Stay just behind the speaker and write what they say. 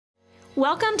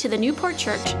Welcome to the Newport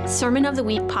Church Sermon of the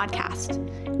Week podcast.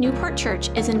 Newport Church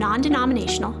is a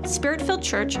non-denominational, spirit-filled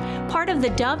church, part of the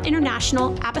Dove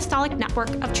International Apostolic Network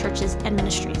of Churches and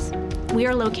Ministries. We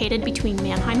are located between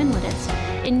Manheim and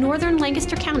Lititz in northern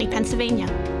Lancaster County,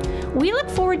 Pennsylvania. We look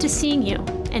forward to seeing you.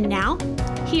 And now,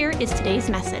 here is today's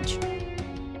message.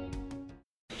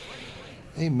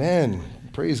 Amen.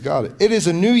 Praise God. It is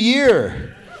a new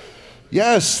year.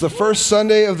 Yes, the first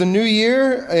Sunday of the new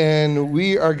year, and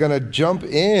we are going to jump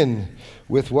in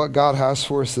with what God has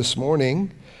for us this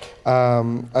morning.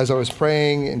 As I was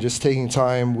praying and just taking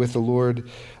time with the Lord,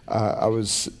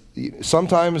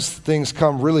 sometimes things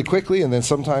come really quickly, and then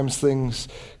sometimes things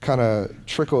kind of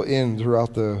trickle in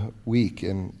throughout the week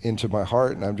and into my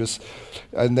heart,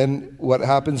 and then what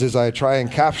happens is I try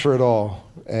and capture it all,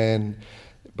 and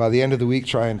by the end of the week,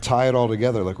 try and tie it all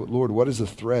together. Like, Lord, what is the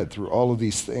thread through all of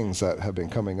these things that have been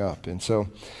coming up? And so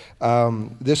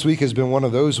this week has been one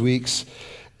of those weeks.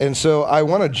 And so I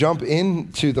want to jump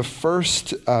into the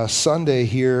first Sunday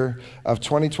here of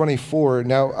 2024.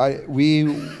 Now, we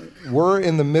were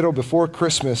in the middle, before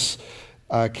Christmas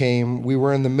came, we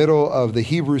were in the middle of the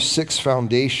Hebrews 6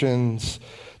 foundations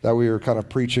that we were kind of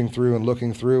preaching through and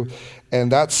looking through. And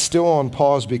that's still on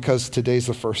pause because today's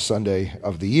the first Sunday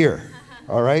of the year.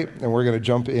 All right, and we're going to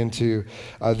jump into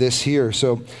this here.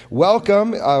 So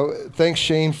welcome. Thanks,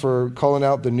 Shane, for calling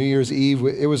out the New Year's Eve.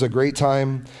 It was a great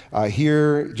time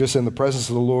here, just in the presence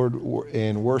of the Lord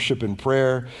in worship and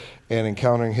prayer and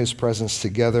encountering His presence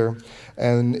together.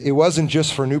 And it wasn't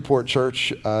just for Newport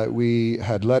Church. We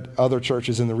had let other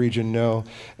churches in the region know,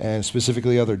 and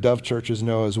specifically other Dove churches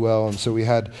know as well. And so we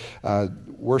had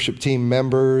worship team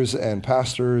members and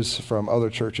pastors from other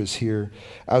churches here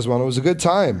as well. And it was a good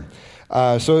time.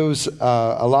 So it was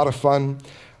a lot of fun.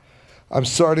 I'm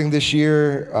starting this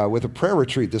year with a prayer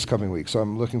retreat this coming week, so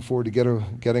I'm looking forward to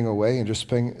getting away and just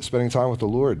spending time with the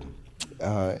Lord.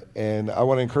 And I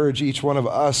want to encourage each one of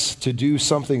us to do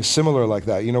something similar like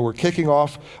that. You know, we're kicking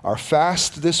off our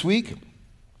fast this week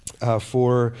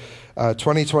for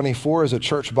 2024 as a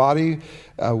church body.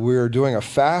 We're doing a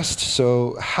fast,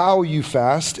 so how you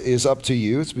fast is up to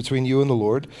you. It's between you and the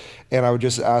Lord. And I would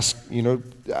just ask you to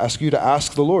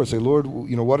ask the Lord. Say, Lord,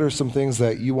 what are some things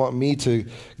that you want me to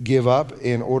give up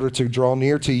in order to draw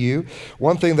near to you?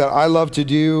 One thing that I love to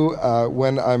do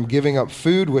when I'm giving up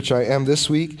food, which I am this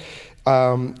week,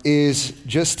 is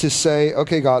just to say,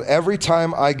 okay, God, every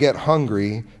time I get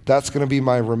hungry, that's going to be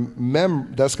my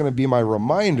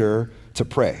reminder to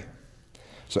pray.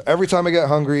 So every time I get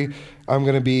hungry, I'm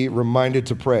going to be reminded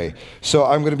to pray. So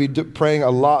I'm going to be praying a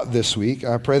lot this week.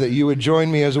 I pray that you would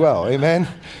join me as well. Amen?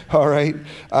 All right.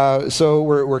 So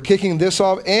we're kicking this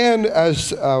off. And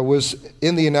as was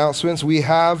in the announcements, we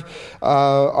have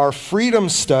our freedom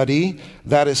study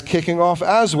that is kicking off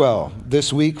as well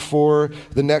this week for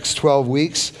the next 12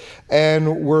 weeks.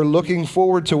 And we're looking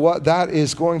forward to what that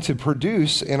is going to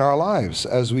produce in our lives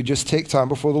as we just take time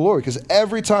before the Lord. Because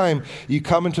every time you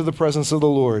come into the presence of the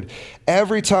Lord,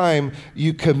 every time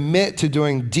you commit to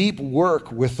doing deep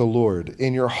work with the Lord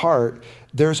in your heart,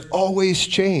 there's always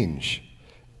change.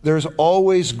 There's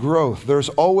always growth. There's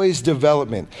always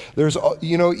development. There's,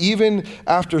 even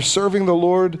after serving the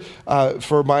Lord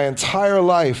for my entire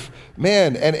life,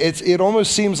 man, and it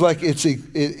almost seems like it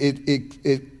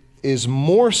is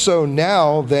more so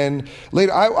now than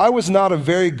later. I was not a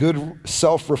very good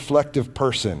self-reflective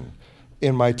person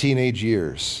in my teenage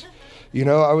years.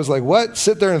 I was like, what?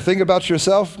 Sit there and think about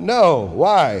yourself? No,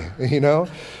 why?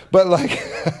 But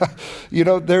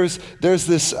there's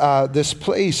this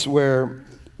place where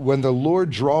when the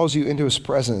Lord draws you into His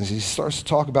presence, He starts to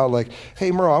talk about like, hey,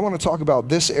 Merle, I want to talk about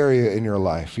this area in your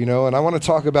life, and I want to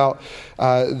talk about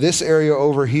this area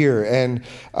over here. And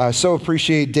so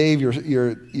appreciate, Dave,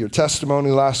 your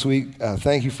testimony last week.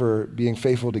 Thank you for being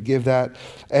faithful to give that.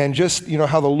 And just,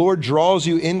 how the Lord draws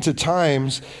you into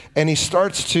times and He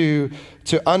starts to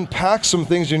unpack some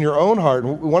things in your own heart.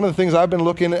 And one of the things I've been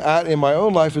looking at in my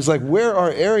own life is like, where are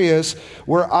areas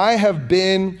where I have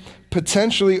been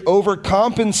potentially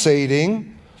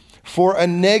overcompensating for a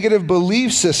negative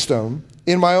belief system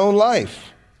in my own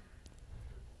life?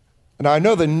 And I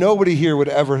know that nobody here would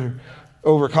ever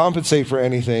overcompensate for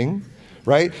anything,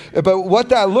 right? But what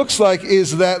that looks like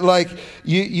is that like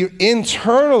you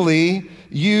internally,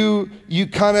 you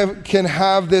kind of can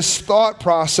have this thought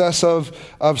process of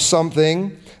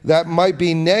something that might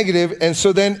be negative, and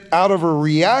so then out of a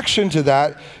reaction to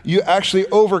that, you actually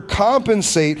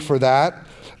overcompensate for that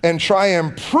and try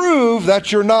and prove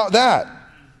that you're not that.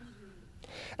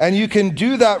 And you can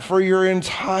do that for your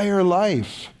entire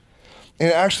life. And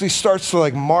it actually starts to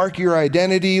like mark your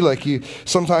identity. Like you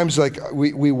sometimes like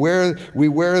we wear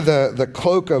the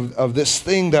cloak of this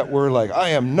thing that we're like, I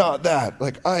am not that,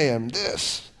 like I am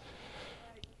this.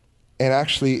 And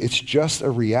actually it's just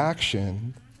a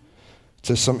reaction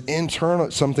to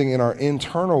something in our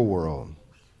internal world.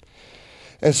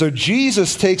 And so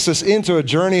Jesus takes us into a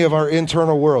journey of our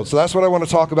internal world. So that's what I want to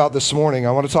talk about this morning.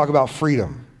 I want to talk about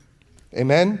freedom.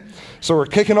 Amen? So we're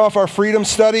kicking off our freedom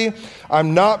study.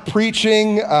 I'm not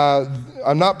preaching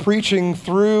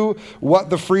through what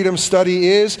the freedom study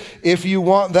is. If you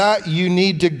want that, you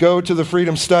need to go to the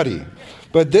freedom study.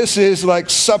 But this is like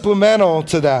supplemental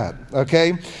to that,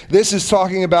 okay? This is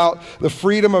talking about the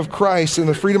freedom of Christ and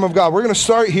the freedom of God. We're going to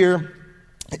start here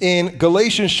in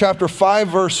Galatians chapter 5,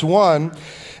 verse 1.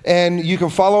 And you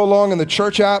can follow along in the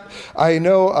church app. I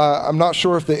know, I'm not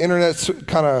sure if the internet's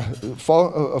kind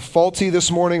of faulty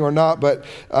this morning or not, but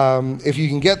if you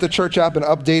can get the church app and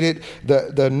update it,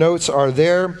 the notes are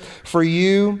there for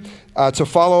you to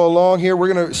follow along here.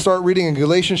 We're going to start reading in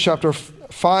Galatians chapter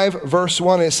 5, verse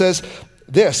 1. It says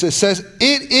this, it says,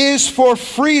 "It is for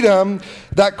freedom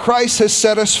that Christ has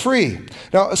set us free."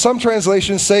 Now, some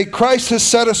translations say, "Christ has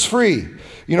set us free."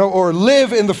 Or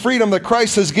live in the freedom that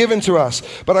Christ has given to us.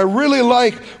 But I really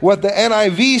like what the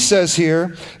NIV says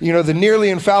here, the nearly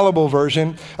infallible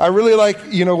version. I really like,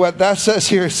 what that says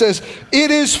here. It says,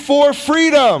 "It is for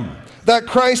freedom that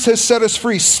Christ has set us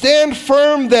free. Stand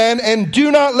firm then, and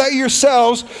do not let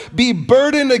yourselves be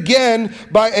burdened again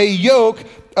by a yoke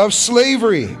of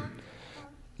slavery."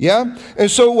 Yeah?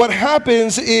 And so what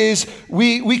happens is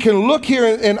we can look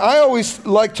here, and I always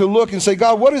like to look and say,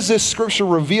 God, what does this scripture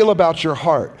reveal about your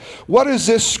heart? What does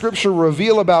this scripture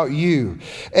reveal about you?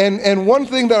 And one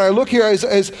thing that I look here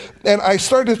is and I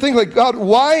start to think like, God,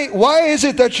 why is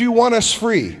it that you want us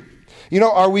free?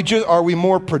 Are we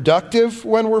more productive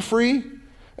when we're free?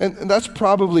 And that's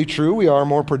probably true. We are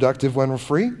more productive when we're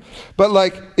free.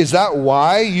 But is that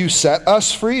why you set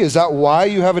us free? Is that why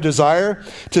you have a desire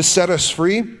to set us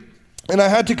free? And I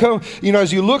had to come,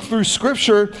 as you look through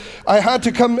Scripture, I had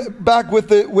to come back with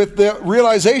the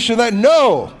realization that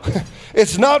no,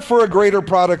 it's not for a greater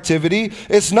productivity.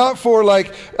 It's not for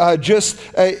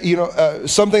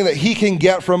something that He can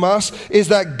get from us. Is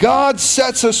that God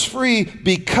sets us free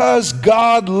because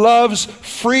God loves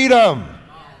freedom.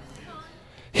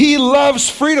 He loves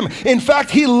freedom. In fact,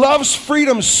 He loves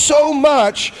freedom so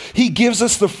much, He gives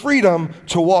us the freedom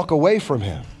to walk away from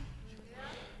Him.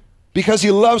 Because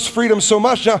He loves freedom so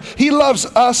much. Now, He loves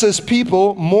us as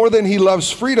people more than He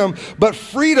loves freedom, but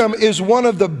freedom is one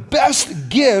of the best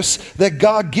gifts that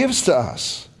God gives to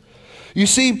us. You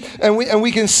see, and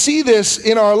we can see this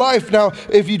in our life. Now,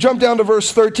 if you jump down to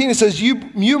verse 13, it says,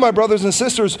 you, my brothers and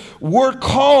sisters, were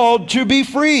called to be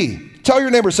free. Tell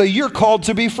your neighbor, say, you're called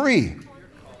to be free.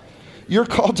 You're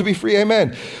called to be free.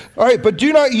 Amen. All right, but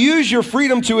do not use your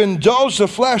freedom to indulge the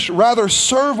flesh. Rather,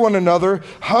 serve one another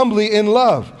humbly in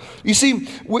love. You see,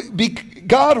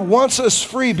 God wants us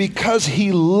free because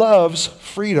He loves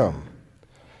freedom.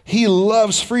 He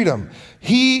loves freedom.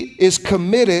 He is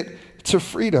committed to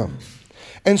freedom.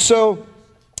 And so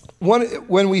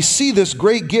when we see this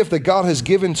great gift that God has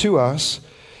given to us,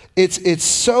 it's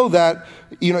so that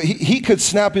he could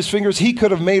snap His fingers. He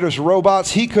could have made us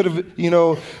robots. He could have,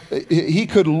 He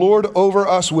could lord over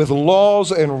us with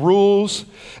laws and rules.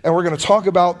 And we're going to talk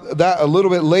about that a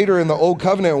little bit later in the Old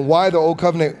Covenant and why the Old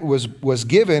Covenant was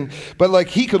given. But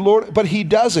He could lord, but He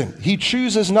doesn't. He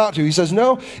chooses not to. He says,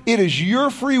 no, it is your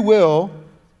free will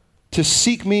to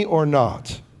seek me or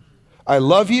not. I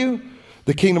love you.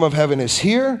 The kingdom of heaven is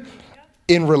here.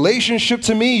 In relationship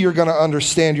to me, you're going to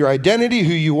understand your identity,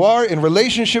 who you are. In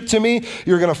relationship to me,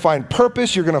 you're going to find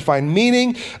purpose, you're going to find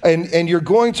meaning, and you're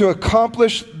going to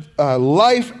accomplish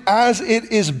life as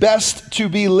it is best to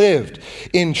be lived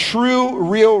in true,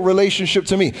 real relationship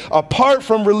to me. Apart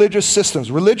from religious systems.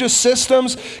 Religious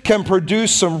systems can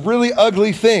produce some really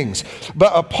ugly things.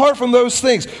 But apart from those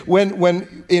things,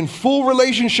 when in full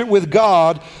relationship with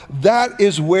God, that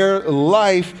is where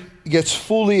life gets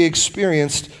fully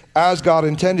experienced as God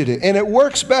intended it. And it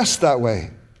works best that way.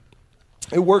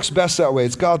 It works best that way.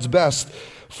 It's God's best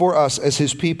for us as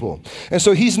His people. And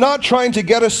so He's not trying to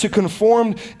get us to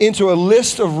conform into a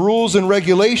list of rules and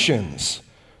regulations,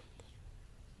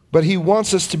 but He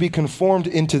wants us to be conformed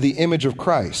into the image of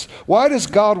Christ. Why does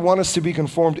God want us to be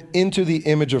conformed into the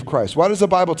image of Christ? Why does the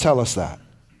Bible tell us that?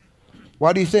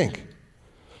 Why do you think?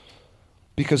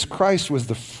 Because Christ was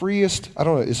the freest, I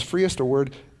don't know, is freest a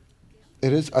word?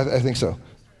 It is? I think so.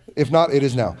 If not, it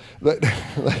is now.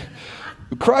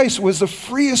 Christ was the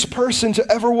freest person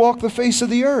to ever walk the face of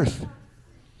the earth.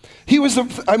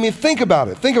 Think about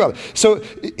it. Think about it. So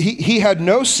he had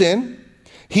no sin.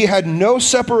 He had no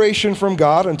separation from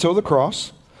God until the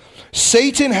cross.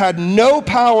 Satan had no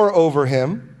power over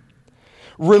him.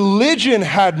 Religion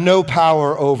had no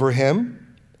power over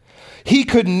him. He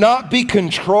could not be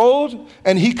controlled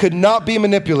and he could not be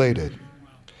manipulated.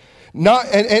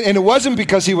 And it wasn't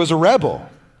because he was a rebel.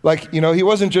 He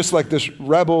wasn't just like this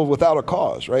rebel without a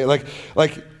cause, right?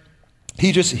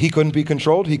 He couldn't be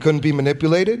controlled. He couldn't be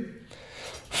manipulated.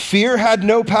 Fear had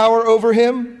no power over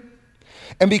him.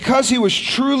 And because he was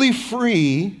truly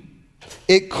free,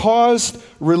 it caused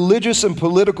religious and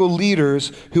political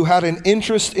leaders who had an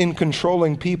interest in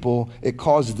controlling people, it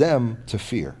caused them to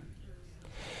fear.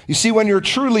 You see, when you're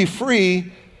truly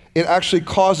free, it actually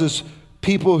causes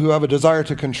people who have a desire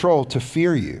to control to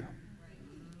fear you.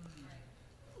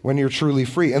 When you're truly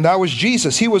free. And that was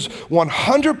Jesus. He was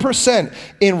 100%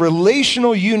 in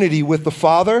relational unity with the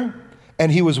Father,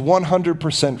 and he was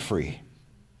 100% free.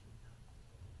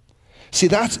 See,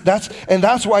 that's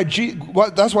why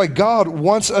God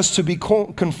wants us to be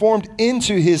conformed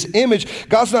into his image.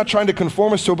 God's not trying to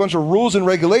conform us to a bunch of rules and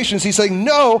regulations. He's saying,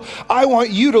 no, I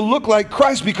want you to look like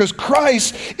Christ because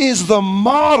Christ is the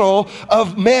model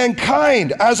of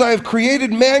mankind as I have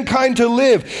created mankind to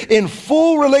live in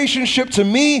full relationship to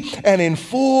me and in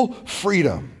full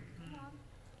freedom.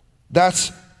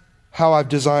 That's how I've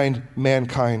designed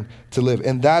mankind to live.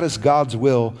 And that is God's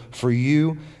will for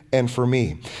you and for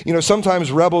me.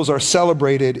 Sometimes rebels are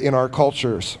celebrated in our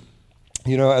cultures,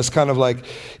 as kind of like,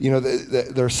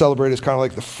 they're celebrated as kind of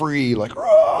like the free, like,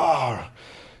 rah!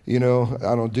 I don't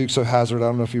know, Dukes of Hazzard, I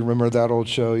don't know if you remember that old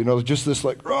show, just this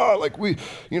like, rah, like we,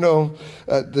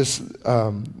 this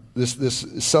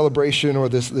celebration or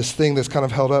this thing that's kind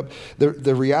of held up.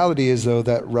 The reality is, though,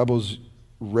 that rebels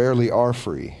rarely are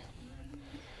free.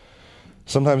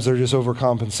 Sometimes they're just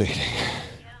overcompensating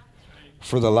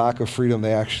for the lack of freedom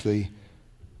they actually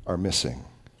are missing.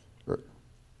 Or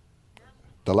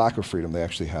the lack of freedom they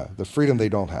actually have. The freedom they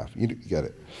don't have. You get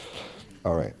it?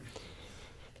 All right.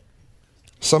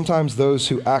 Sometimes those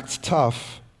who act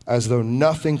tough, as though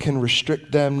nothing can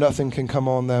restrict them, nothing can come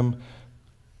on them,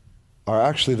 are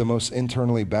actually the most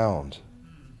internally bound.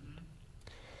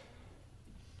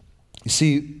 You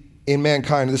see, in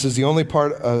mankind, this is the only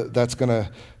part that's going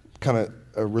to kind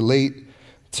of relate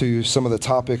to some of the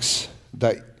topics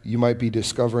that you might be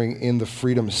discovering in the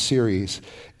Freedom series,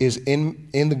 is in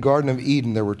the Garden of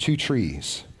Eden, there were two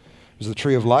trees. There's the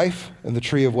tree of life and the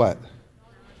tree of what?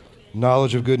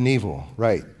 Knowledge of good and evil,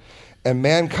 right. And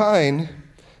mankind,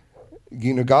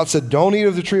 God said, don't eat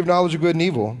of the tree of knowledge of good and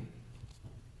evil.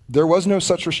 There was no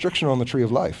such restriction on the tree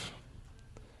of life.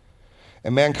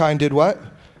 And mankind did what?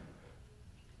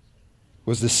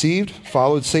 Was deceived,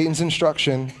 followed Satan's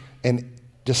instruction, and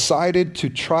decided to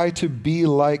try to be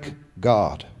like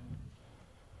God,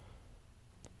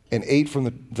 and ate from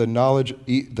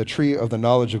the tree of the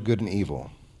knowledge of good and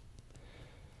evil.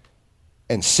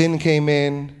 And sin came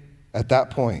in at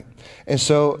that point. And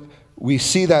so we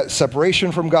see that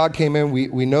separation from God came in.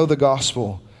 We know the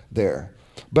gospel there.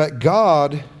 But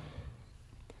God,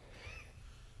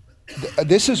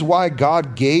 this is why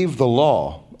God gave the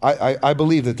law. I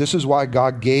believe that this is why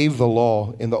God gave the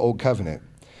law in the Old Covenant,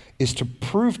 is to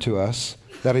prove to us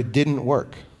that it didn't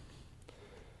work.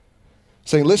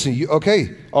 Saying, listen,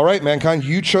 all right, mankind,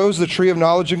 you chose the tree of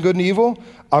knowledge and good and evil.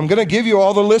 I'm going to give you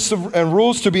all the lists and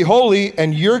rules to be holy,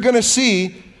 and you're going to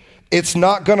see it's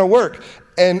not going to work.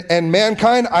 And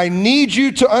mankind, I need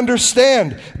you to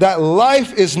understand that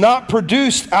life is not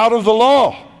produced out of the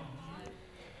law.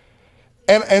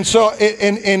 And so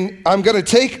I'm going to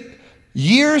take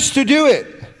years to do it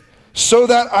so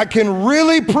that I can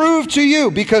really prove to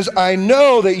you, because I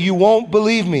know that you won't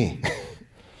believe me.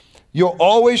 You'll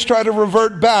always try to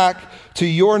revert back to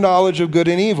your knowledge of good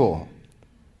and evil.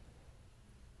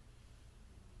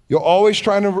 You'll always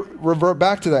try to revert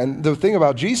back to that. And the thing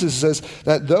about Jesus says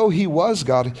that though he was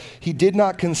God, he did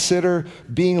not consider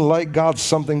being like God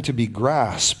something to be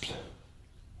grasped,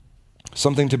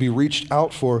 something to be reached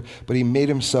out for, but he made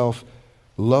himself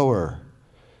lower,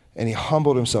 and he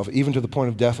humbled himself even to the point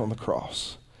of death on the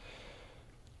cross.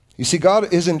 You see,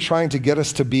 God isn't trying to get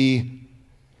us to be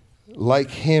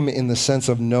like him in the sense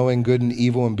of knowing good and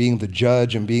evil and being the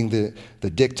judge and being the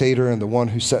dictator and the one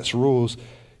who sets rules.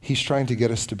 He's trying to get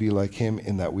us to be like him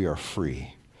in that we are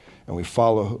free and we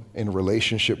follow in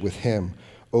relationship with him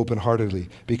open-heartedly,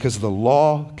 because the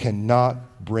law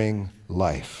cannot bring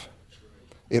life.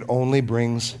 It only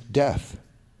brings death.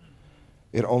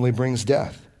 It only brings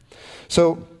death.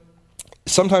 So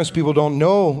sometimes people don't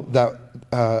know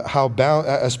that how bound,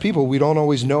 as people, we don't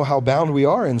always know how bound we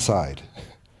are inside.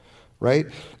 right?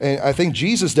 And I think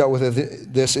Jesus dealt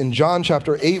with this in John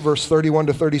chapter 8, verse 31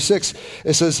 to 36.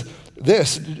 It says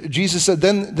this, Jesus said,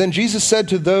 then Jesus said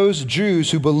to those Jews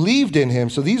who believed in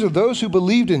him, so these are those who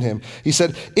believed in him, he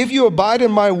said, if you abide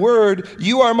in my word,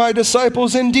 you are my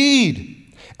disciples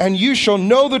indeed, and you shall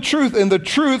know the truth, and the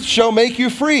truth shall make you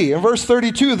free. In verse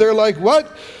 32, they're like,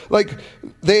 what? Like,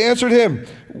 they answered him,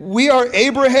 we are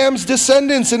Abraham's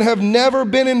descendants and have never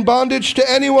been in bondage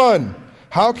to anyone.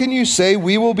 How can you say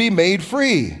we will be made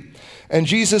free? And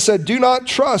Jesus said, do not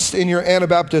trust in your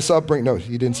Anabaptist upbringing. No,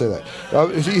 he didn't say that.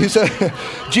 He said,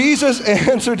 Jesus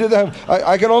answered to them.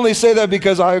 I can only say that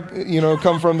because I,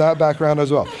 come from that background as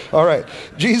well. All right.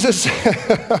 Jesus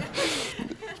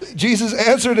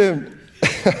answered him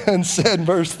and said,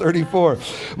 verse 34,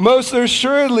 most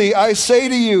assuredly I say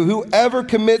to you, whoever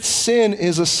commits sin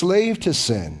is a slave to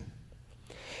sin.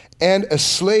 And a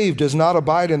slave does not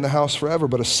abide in the house forever,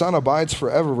 but a son abides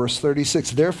forever. Verse 36,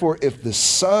 therefore, if the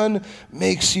Son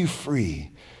makes you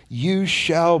free, you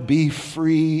shall be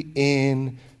free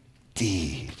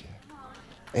indeed.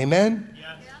 Amen?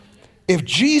 If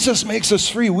Jesus makes us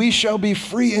free, we shall be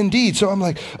free indeed. So I'm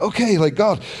like, okay, like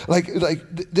God, like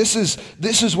this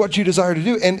is what you desire to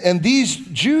do. And these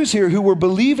Jews here who were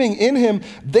believing in him,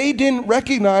 they didn't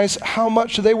recognize how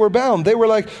much they were bound. They were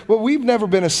like, well, we've never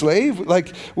been a slave.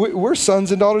 Like we're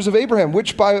sons and daughters of Abraham,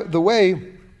 which by the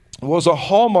way was a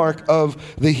hallmark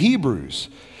of the Hebrews,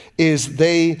 is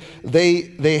they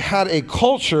had a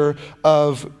culture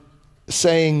of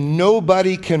saying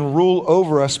nobody can rule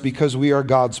over us because we are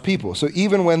God's people. So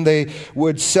even when they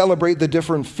would celebrate the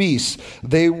different feasts,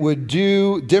 they would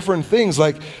do different things.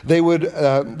 Like they would,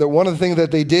 one of the things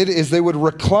that they did is they would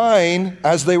recline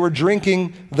as they were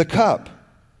drinking the cup,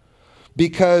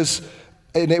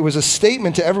 and it was a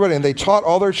statement to everybody, and they taught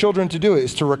all their children to do it,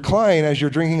 is to recline as you're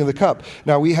drinking the cup.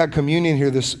 Now, we had communion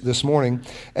here this morning,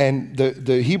 and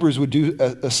the Hebrews would do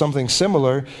something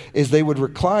similar, is they would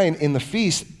recline in the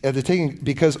feast at the taking,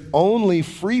 because only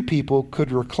free people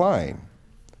could recline.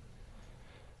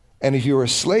 And if you were a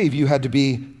slave, you had to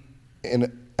be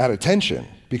at attention,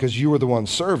 because you were the one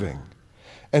serving.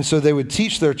 And so they would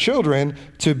teach their children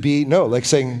to be, like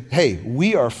saying, hey,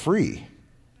 we are free.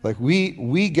 Like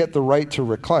we get the right to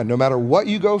recline, no matter what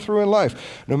you go through in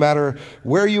life, no matter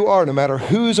where you are, no matter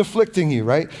who's afflicting you,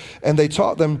 right? And they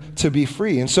taught them to be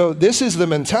free. And so this is the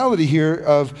mentality here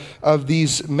of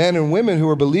these men and women who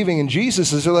are believing in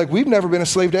Jesus, is they're like, we've never been a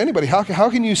slave to anybody. How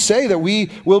can you say that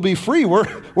we will be free? We're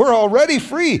already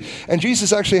free. And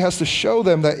Jesus actually has to show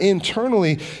them that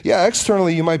internally,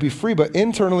 externally you might be free, but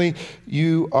internally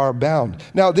you are bound.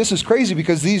 Now, this is crazy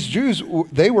because these Jews,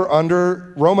 they were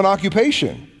under Roman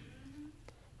occupation.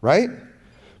 Right?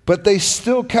 But they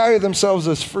still carry themselves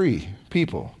as free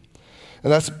people.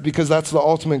 And that's because that's the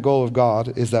ultimate goal of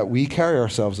God, is that we carry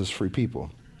ourselves as free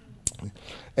people.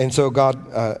 And so God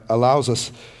allows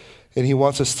us, and he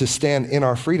wants us to stand in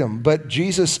our freedom. But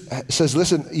Jesus says,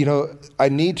 listen, I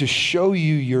need to show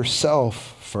you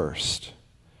yourself first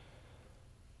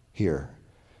here.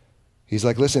 He's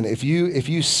like, listen, if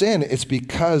you sin, it's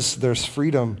because there's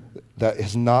freedom that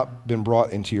has not been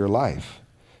brought into your life.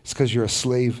 It's because you're a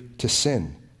slave to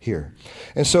sin here.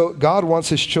 And so God wants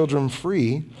his children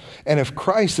free. And if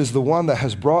Christ is the one that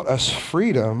has brought us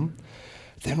freedom,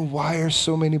 then why are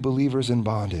so many believers in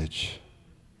bondage?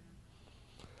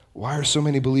 Why are so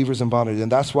many believers in bondage?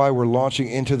 And that's why we're launching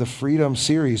into the Freedom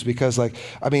series, because and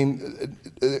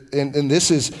this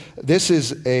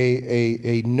is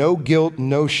a no guilt,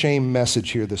 no shame message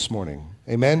here this morning.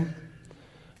 Amen?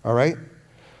 All right?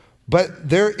 But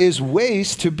there is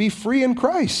ways to be free in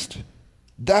Christ.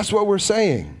 That's what we're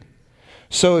saying.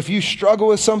 So if you struggle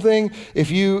with something, if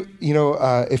you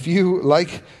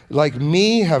like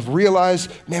me have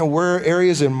realized, man, where are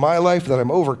areas in my life that I'm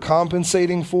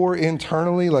overcompensating for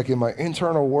internally, like in my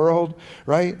internal world,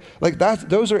 right? Like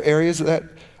those are areas that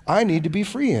I need to be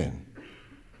free in.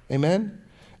 Amen?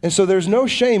 And so there's no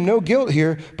shame, no guilt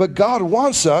here, but God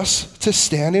wants us to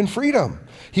stand in freedom.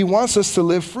 He wants us to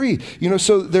live free.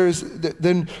 So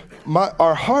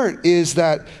our heart is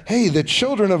that, hey, the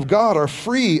children of God are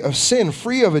free of sin,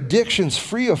 free of addictions,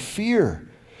 free of fear,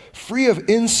 free of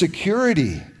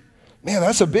insecurity. Man,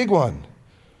 that's a big one.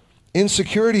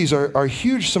 Insecurities are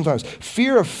huge sometimes.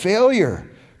 Fear of failure,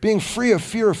 being free of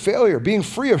fear of failure, being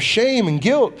free of shame and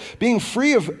guilt, being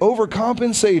free of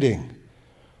overcompensating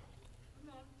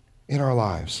in our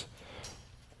lives.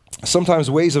 Sometimes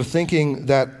ways of thinking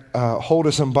that hold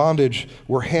us in bondage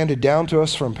were handed down to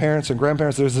us from parents and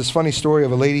grandparents. There's this funny story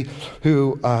of a lady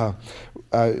who,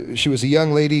 she was a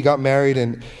young lady, got married,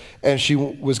 and she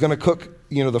was going to cook,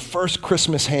 the first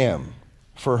Christmas ham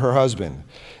for her husband.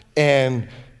 And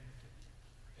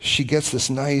she gets this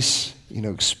nice,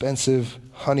 expensive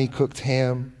honey-cooked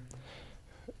ham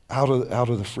out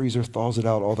of the freezer, thaws it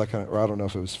out, all that kind of, or I don't know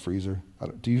if it was freezer.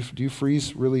 Do you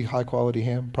freeze really high-quality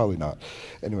ham? Probably not.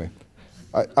 Anyway,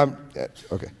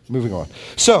 okay, moving on.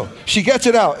 So she gets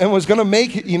it out and was going to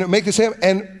make this ham,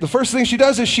 and the first thing she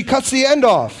does is she cuts the end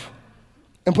off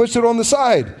and puts it on the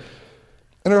side.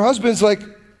 And her husband's like,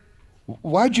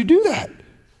 why'd you do that?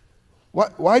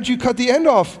 Why'd you cut the end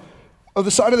off of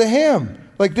the side of the ham?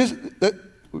 Like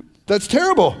that's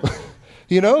terrible.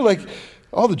 Like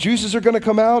all the juices are going to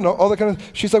come out and all that kind of.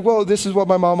 She's like, well, this is what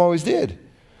my mom always did.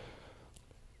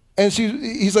 And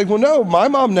he's like, well, no, my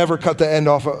mom never cut the end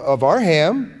off of our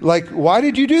ham. Like, why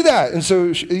did you do that? And so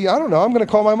I don't know. I'm going to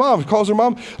call my mom. She calls her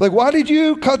mom. Like, why did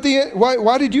you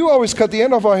always cut the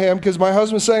end off our ham? Because my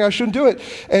husband's saying I shouldn't do it.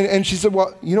 And she said,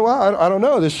 well, you know what? I don't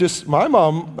know. This just my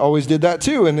mom always did that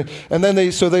too. And then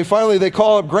they finally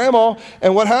call up grandma.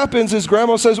 And what happens is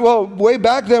grandma says, well, way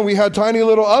back then we had tiny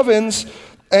little ovens.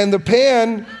 And the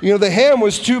pan, the ham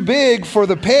was too big for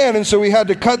the pan, and so we had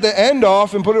to cut the end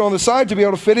off and put it on the side to be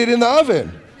able to fit it in the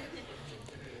oven.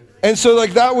 And so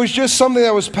that was just something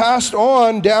that was passed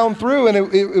on down through, and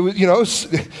it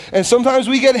was, and sometimes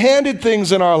we get handed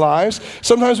things in our lives.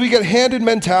 Sometimes we get handed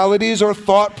mentalities or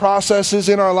thought processes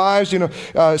in our lives.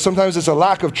 Sometimes it's a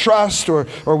lack of trust, or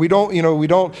we don't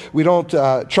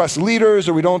trust leaders,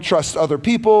 or we don't trust other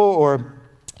people, or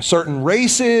certain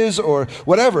races or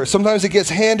whatever. Sometimes it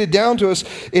gets handed down to us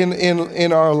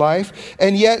in our life,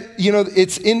 and yet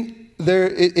it's in there.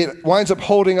 It winds up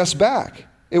holding us back.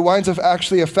 It winds up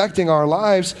actually affecting our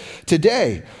lives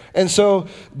today. And so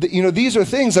these are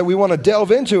things that we want to delve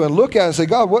into and look at and say,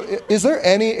 God, is there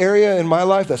any area in my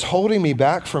life that's holding me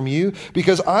back from you?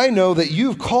 Because I know that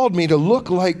you've called me to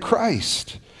look like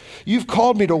Christ. You've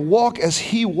called me to walk as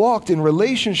he walked, in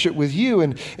relationship with you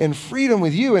and in freedom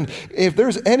with you. And if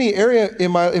there's any area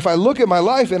if I look at my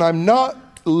life and I'm not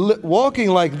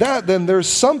walking like that, then there's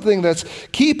something that's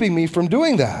keeping me from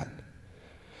doing that.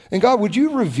 And God, would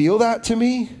you reveal that to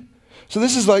me? So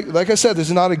this is like I said, this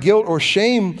is not a guilt or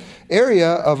shame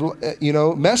area of,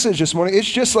 message this morning. It's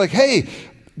just like, hey,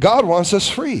 God wants us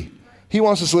free. He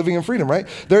wants us living in freedom, right?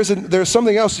 There's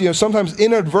something else, sometimes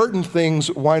inadvertent things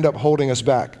wind up holding us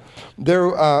back.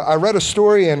 I read a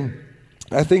story, and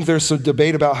I think there's some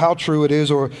debate about how true it is,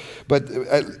 but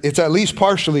it's at least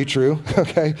partially true,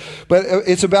 okay? But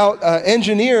it's about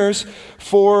engineers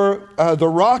for the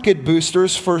rocket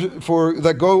boosters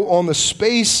that go on the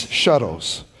space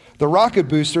shuttles. The rocket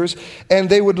boosters, and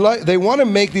they want to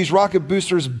make these rocket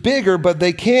boosters bigger, but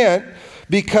they can't,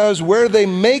 because where they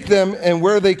make them and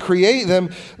where they create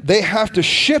them, they have to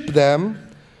ship them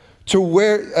to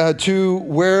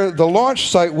where the launch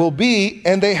site will be,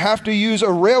 and they have to use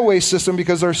a railway system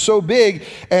because they're so big,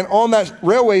 and on that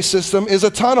railway system is a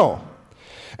tunnel.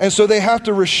 And so they have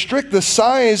to restrict the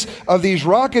size of these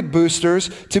rocket boosters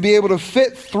to be able to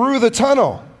fit through the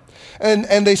tunnel.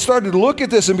 And they started to look at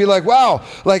this and be like, wow,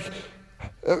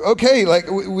 okay,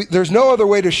 there's no other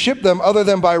way to ship them other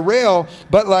than by rail,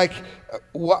 but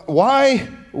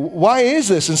why is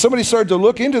this? And somebody started to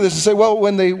look into this and say, well,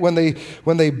 when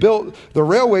they built the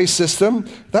railway system,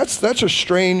 that's a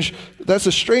strange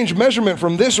measurement.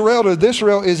 From this rail to this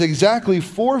rail is exactly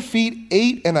 4 feet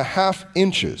 8.5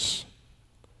 inches,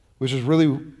 which is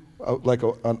really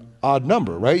an odd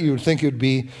number, right? You would think it would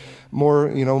be more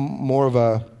of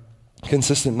a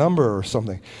consistent number or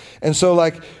something. And so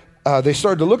they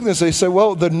started to look at this. They said,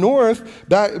 well, the North,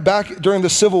 back during the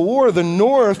Civil War, the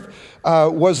North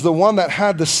was the one that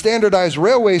had the standardized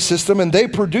railway system, and they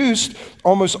produced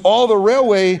almost all the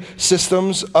railway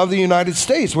systems of the United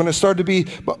States when it started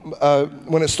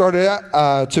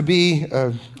to be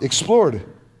explored.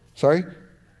 Sorry?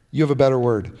 You have a better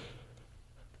word.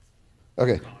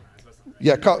 Okay.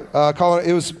 Yeah,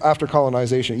 it was after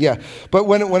colonization. Yeah, but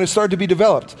when it started to be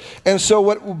developed, and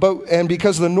so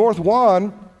because the North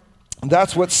won,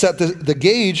 that's what set the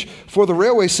gauge for the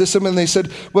railway system. And they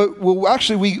said, well,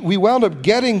 actually, we wound up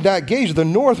getting that gauge. The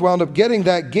North wound up getting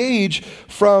that gauge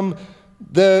from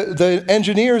the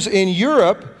engineers in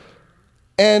Europe,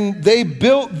 and they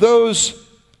built those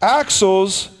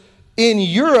axles in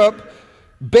Europe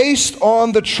based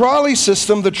on the trolley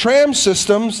system, the tram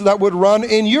systems that would run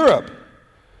in Europe.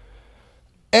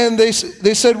 And they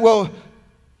said, well,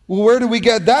 where do we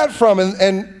get that from?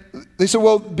 And they said,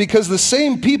 well, because the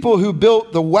same people who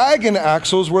built the wagon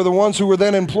axles were the ones who were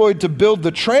then employed to build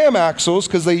the tram axles,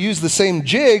 because they used the same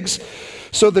jigs.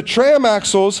 So the tram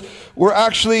axles were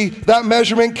actually, that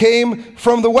measurement came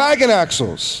from the wagon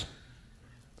axles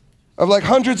of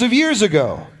hundreds of years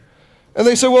ago. And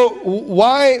they say, well,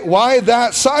 why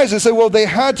that size? They say, well, they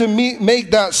had to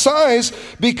make that size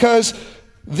because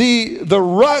the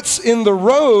ruts in the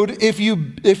road, if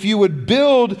you would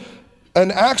build an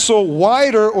axle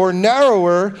wider or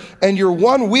narrower and your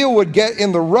one wheel would get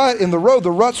in the road,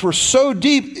 the ruts were so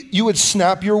deep you would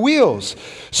snap your wheels.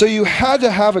 So you had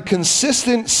to have a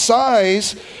consistent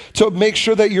size to make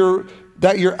sure that your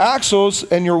axles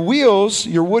and your wheels,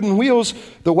 your wooden wheels,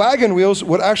 the wagon wheels,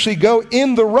 would actually go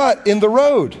in the rut in the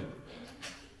road.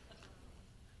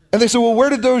 And they said, well, where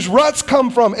did those ruts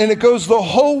come from? And it goes the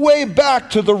whole way back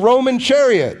to the Roman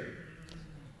chariot.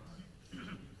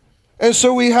 And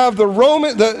so we have the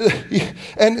Roman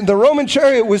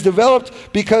chariot was developed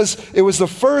because it was the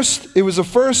first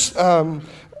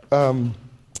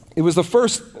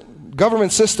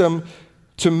government system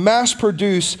to mass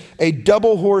produce a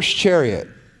double horse chariot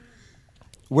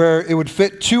where it would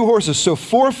fit 2 horses. So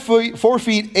 4 feet,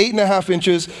 8.5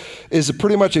 inches is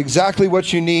pretty much exactly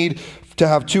what you need to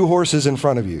have 2 horses in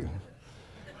front of you.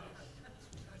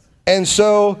 And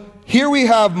so here we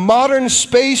have modern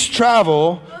space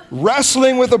travel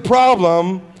wrestling with a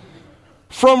problem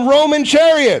from Roman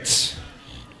chariots.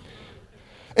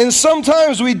 And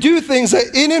sometimes we do things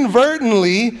that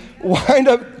inadvertently wind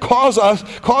up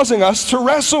causing us to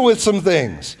wrestle with some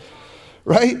things,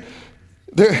 right?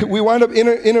 We wind up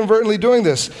inadvertently doing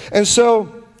this. And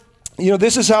so,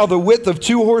 this is how the width of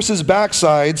 2 horses'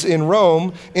 backsides in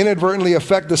Rome inadvertently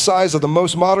affect the size of the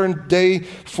most modern day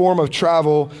form of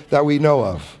travel that we know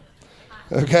of,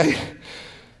 okay?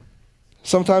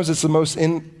 Sometimes it's the most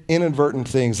inadvertent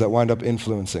things that wind up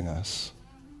influencing us.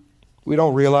 We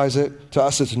don't realize it. To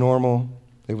us, it's normal.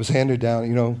 It was handed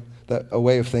down, that a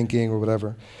way of thinking or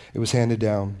whatever. It was handed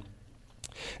down.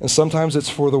 And sometimes it's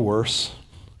for the worse.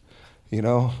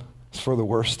 It's for the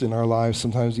worst in our lives.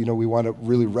 Sometimes, we wind up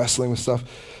really wrestling with stuff.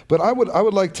 But I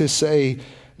would like to say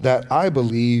that I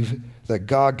believe that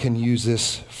God can use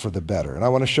this for the better. And I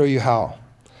want to show you how.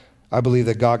 I believe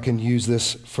that God can use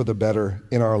this for the better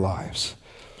in our lives.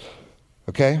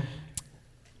 Okay?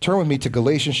 Turn with me to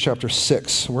Galatians chapter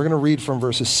 6. We're going to read from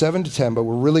verses 7 to 10, but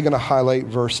we're really going to highlight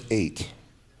verse 8.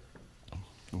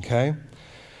 Okay? It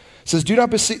says, do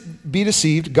not be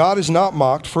deceived. God is not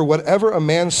mocked, for whatever a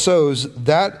man sows,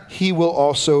 that he will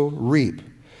also reap.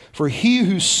 For he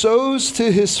who sows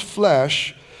to his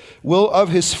flesh will of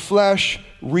his flesh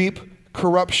reap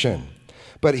corruption.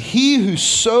 But he who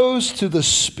sows to the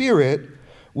Spirit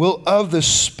will of the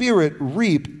Spirit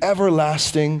reap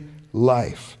everlasting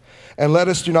life. And let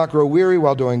us do not grow weary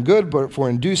while doing good, but for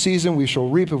in due season we shall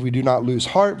reap if we do not lose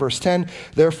heart. Verse 10,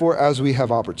 therefore, as we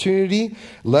have opportunity,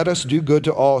 let us do good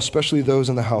to all, especially those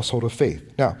in the household of faith.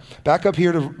 Now, back up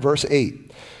here to verse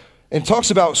 8. It talks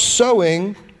about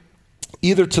sowing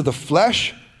either to the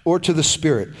flesh or to the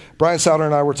Spirit. Brian Souter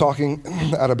and I were talking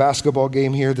at a basketball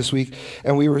game here this week,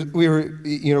 and we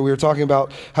were talking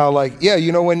about how,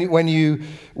 when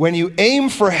you aim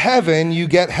for heaven, you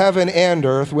get heaven and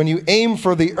earth. When you aim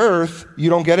for the earth, you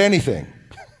don't get anything.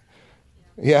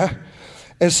 Yeah?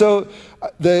 And so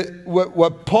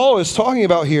what Paul is talking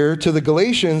about here to the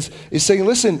Galatians is saying,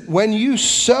 listen, when you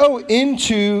sow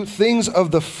into things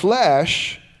of the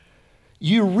flesh,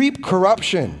 you reap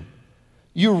corruption.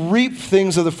 You reap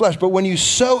things of the flesh. But when you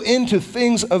sow into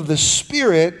things of the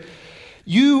Spirit,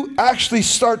 you actually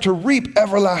start to reap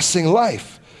everlasting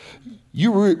life.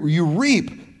 You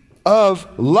reap of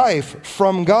life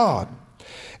from God.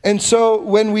 And so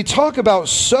when we talk about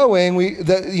sowing,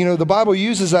 the Bible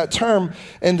uses that term,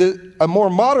 and a more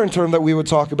modern term that we would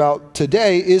talk about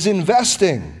today is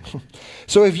investing.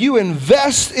 So if you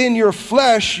invest in your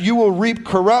flesh, you will reap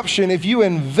corruption. If you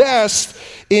invest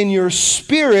in your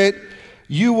spirit,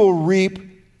 you will reap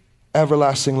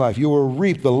everlasting life. You will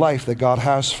reap the life that God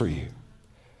has for you.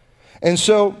 And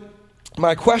so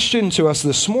my question to us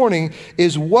this morning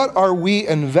is, what are we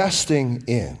investing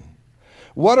in?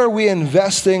 What are we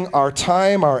investing our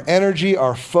time, our energy,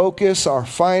 our focus, our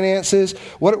finances?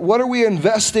 What are we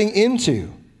investing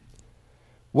into?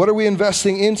 What are we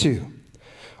investing into?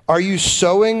 Are you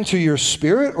sowing to your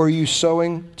spirit, or are you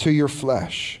sowing to your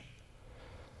flesh?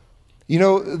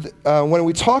 When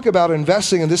we talk about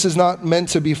investing, and this is not meant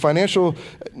to be financial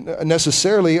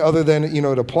necessarily, other than,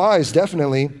 it applies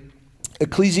definitely.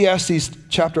 Ecclesiastes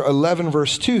chapter 11,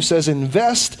 verse 2 says,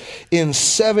 invest in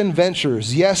 7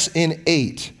 ventures, yes, in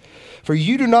 8. For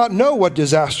you do not know what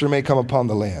disaster may come upon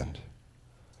the land.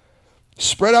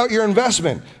 Spread out your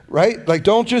investment, right?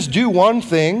 Don't just do one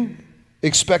thing,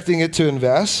 expecting it to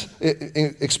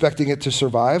expecting it to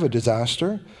survive a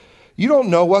disaster. You don't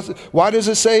know why does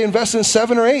it say invest in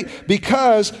 7 or 8?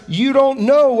 Because you don't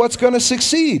know what's going to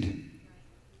succeed.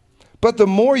 But the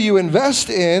more you invest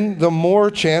in, the more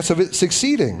chance of it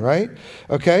succeeding, right?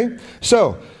 Okay?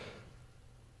 So,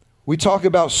 we talk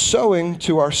about sowing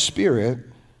to our spirit.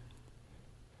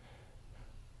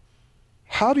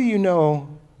 How do you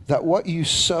know that what you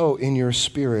sow in your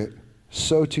spirit,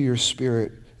 sow to your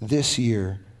spirit this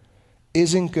year,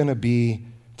 isn't going to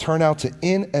turn out to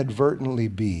inadvertently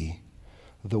be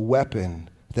the weapon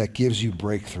that gives you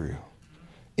breakthrough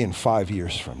in 5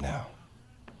 years from now,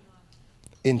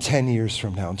 in 10 years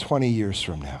from now, in 20 years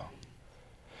from now?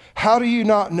 How do you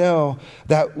not know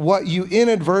that what you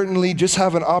inadvertently just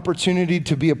have an opportunity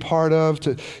to be a part of,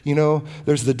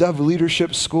 there's the Dove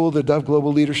Leadership School, the Dove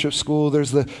Global Leadership School,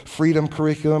 there's the Freedom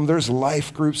Curriculum, there's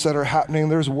life groups that are happening,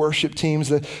 there's worship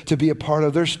teams to be a part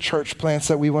of, there's church plants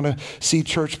that we want to see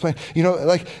church plant.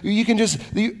 You can just,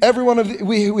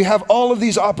 we have all of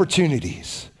these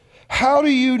opportunities. How do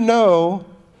you know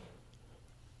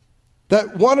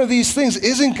that one of these things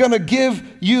isn't going to give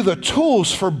you the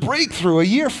tools for breakthrough a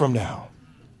year from now?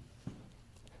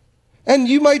 And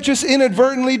you might just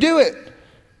inadvertently do it,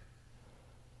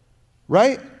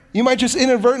 right? You might just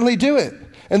inadvertently do it.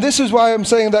 And this is why I'm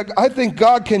saying that I think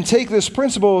God can take this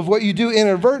principle of what you do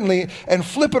inadvertently and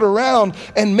flip it around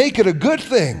and make it a good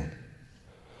thing.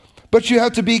 But you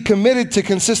have to be committed to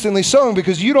consistently sowing,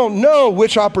 because you don't know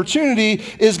which opportunity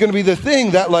is going to be the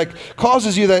thing that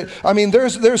causes you that. I mean,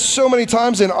 there's so many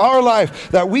times in our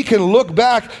life that we can look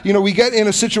back, we get in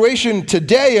a situation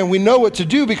today and we know what to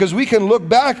do because we can look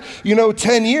back,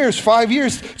 10 years, 5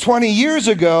 years, 20 years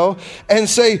ago and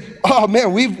say, oh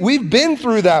man, we've been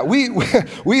through that. We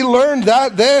learned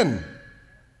that then.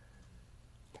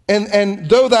 And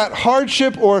though that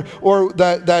hardship or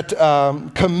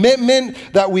that commitment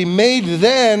that we made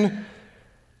then,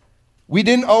 we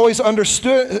didn't always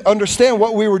understand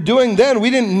what we were doing then. We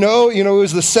didn't know, it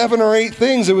was the 7 or 8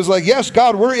 things. It was like, yes,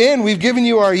 God, we're in. We've given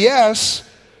you our yes.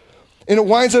 And it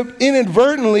winds up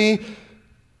inadvertently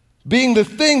being the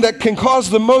thing that can cause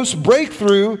the most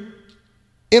breakthrough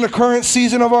in a current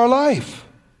season of our life.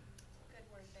 Good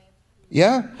word, babe.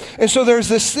 Yeah? And so there's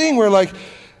this thing where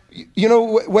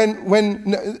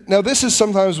now this is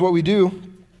sometimes what we do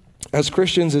as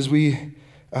Christians is we,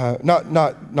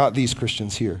 not these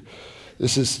Christians here.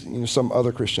 This is, some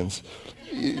other Christians.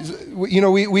 We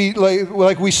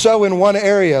sow in one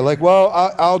area.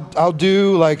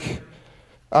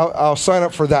 I'll sign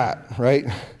up for that, right?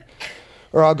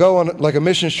 Or I'll go on a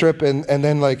missions trip and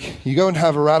then you go and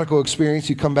have a radical experience,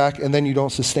 you come back and then you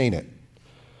don't sustain it.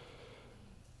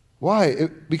 Why?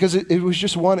 Because it was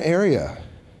just one area.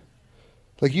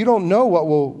 You don't know what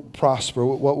will prosper,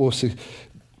 what will see.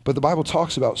 But the Bible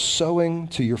talks about sowing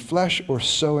to your flesh or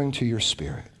sowing to your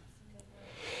spirit.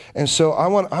 And so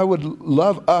I would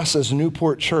love us as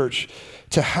Newport Church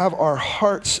to have our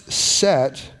hearts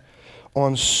set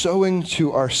on sowing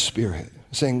to our spirit,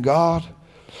 saying, God,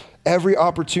 every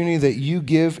opportunity that you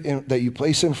give, that you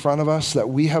place in front of us, that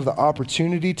we have the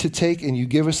opportunity to take and you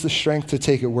give us the strength to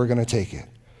take it, we're going to take it.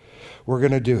 We're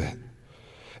going to do it.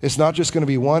 It's not just going to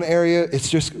be one area. It's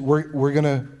just,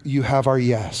 you have our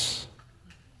yes.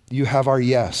 You have our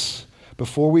yes.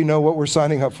 Before we know what we're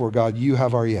signing up for, God, you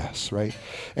have our yes, right?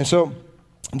 And so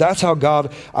that's how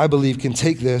God, I believe, can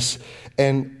take this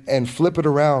and flip it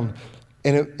around.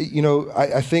 And,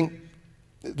 I think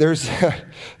there's,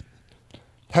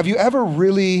 have you ever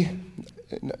really,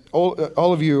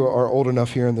 all of you are old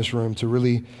enough here in this room to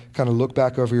really kind of look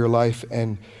back over your life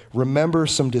and remember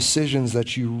some decisions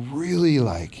that you really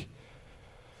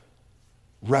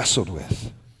wrestled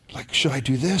with. Should I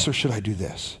do this or should I do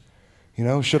this?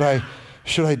 Should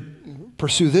I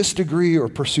pursue this degree or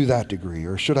pursue that degree?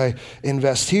 Or should I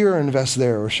invest here or invest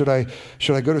there? Or should I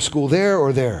go to school there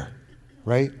or there?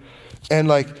 Right? And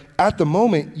at the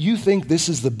moment, you think this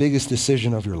is the biggest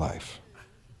decision of your life.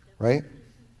 Right?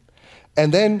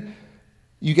 And then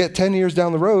you get 10 years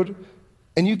down the road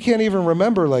and you can't even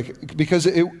remember, because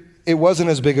it wasn't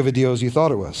as big of a deal as you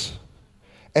thought it was.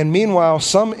 And meanwhile,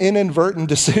 some inadvertent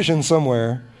decision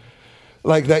somewhere,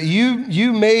 that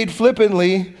you made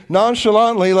flippantly,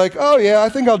 nonchalantly, oh yeah, I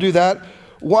think I'll do that,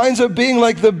 winds up being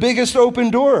the biggest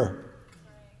open door.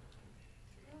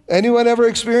 Anyone ever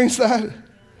experienced that?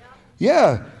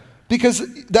 Yeah,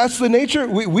 because that's the nature.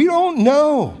 We don't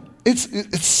know.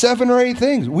 It's 7 or 8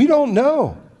 things. We don't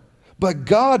know. But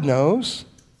God knows.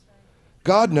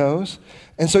 God knows.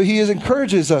 And so he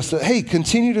encourages us that, hey,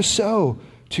 continue to sow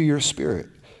to your spirit.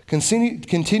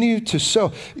 Continue to sow.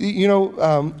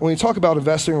 When we talk about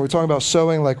investing, or we're talking about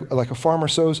sowing like a farmer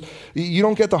sows, you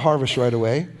don't get the harvest right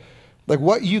away.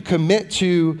 What you commit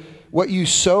to, what you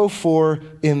sow for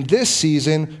in this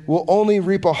season will only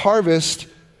reap a harvest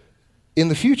in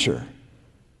the future.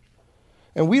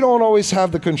 And we don't always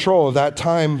have the control of that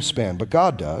time span, but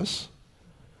God does,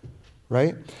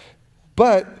 right?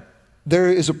 But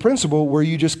there is a principle where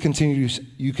you just continue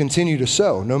to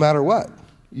sow no matter what.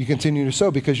 You continue to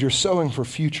sow because you're sowing for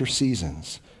future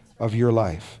seasons of your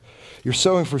life. You're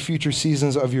sowing for future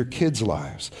seasons of your kids'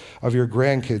 lives, of your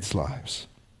grandkids' lives.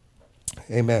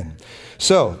 Amen.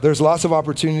 So there's lots of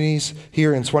opportunities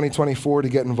here in 2024 to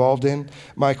get involved in.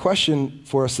 My question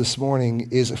for us this morning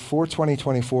is, for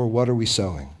 2024, what are we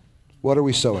sowing? What are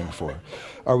we sowing for?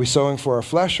 Are we sowing for our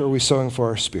flesh or are we sowing for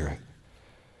our spirit?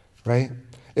 Right?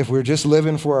 If we're just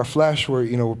living for our flesh,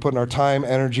 we're putting our time,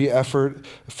 energy, effort,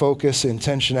 focus,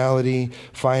 intentionality,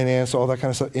 finance, all that kind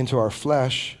of stuff into our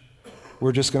flesh,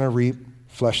 we're just going to reap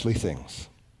fleshly things.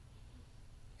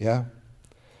 Yeah?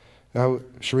 Now,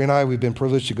 Sheree and I, we've been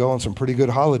privileged to go on some pretty good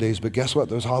holidays, but guess what?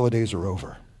 Those holidays are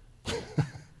over.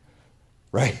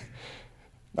 Right?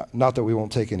 Not that we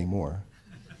won't take any more.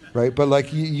 Right? But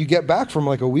like you get back from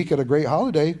like a week at a great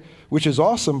holiday, which is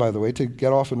awesome, by the way, to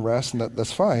get off and rest, and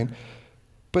that's fine.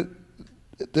 But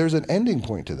there's an ending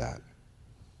point to that.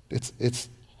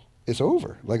 It's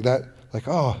over. Like that, like,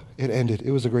 oh, it ended.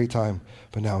 It was a great time,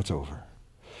 but now it's over.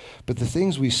 But the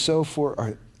things we sow for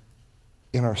are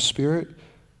in our spirit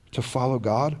to follow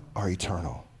God are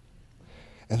eternal.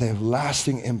 And they have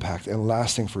lasting impact and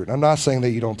lasting fruit. I'm not saying that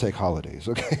you don't take holidays,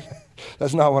 okay?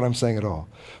 That's not what I'm saying at all.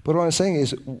 But what I'm saying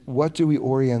is, what do we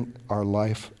orient our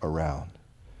life around?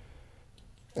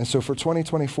 And so for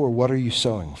 2024, what are you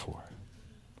sowing for?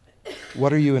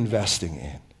 What are you investing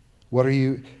in? What are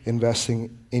you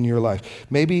investing in your life?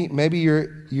 Maybe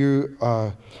you're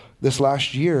this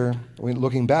last year,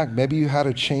 looking back, maybe you had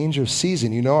a change of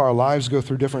season. Our lives go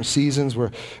through different seasons.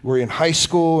 We're in high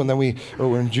school, and then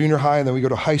we're in junior high, and then we go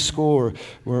to high school, or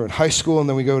we're in high school, and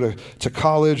then we go to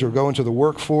college, or go into the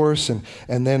workforce, and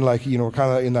then we're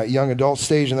kind of in that young adult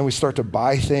stage, and then we start to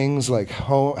buy things like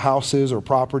houses or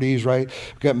properties, right?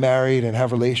 We get married and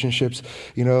have relationships,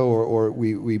 or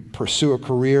we pursue a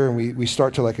career, and we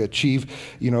start to achieve,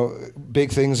 big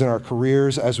things in our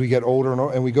careers as we get older,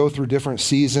 and we go through different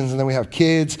seasons. And then we have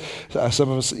kids.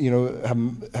 Some of us,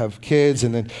 have kids,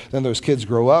 and then those kids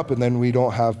grow up, and then we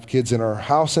don't have kids in our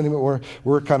house anymore.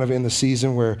 We're kind of in the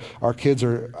season where our kids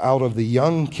are out of the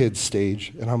young kids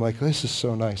stage, and I'm like, this is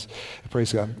so nice.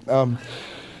 Praise God.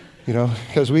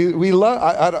 Because we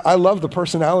love. I love the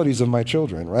personalities of my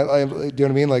children, right? Do you know what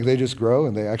I mean? Like, they just grow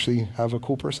and they actually have a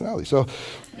cool personality. So,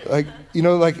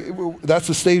 that's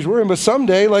the stage we're in. But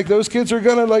someday, those kids are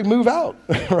gonna move out,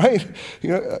 right?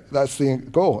 That's the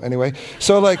goal anyway.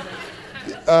 So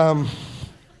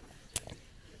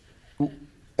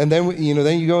and then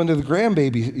then you go into the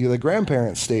the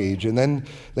grandparent stage, and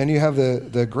then you have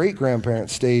the great grandparent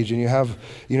stage, and you have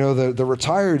the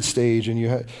retired stage, and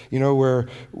where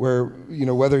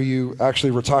whether you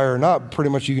actually retire or not,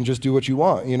 pretty much you can just do what you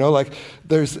want.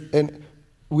 And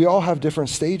we all have different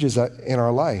stages in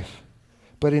our life,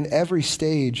 but in every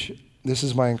stage, this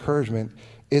is my encouragement,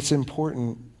 it's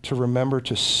important to remember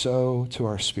to sow to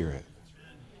our spirit,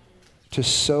 to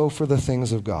sow for the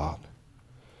things of God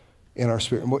in our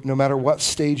spirit. No matter what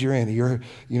stage you're in, you're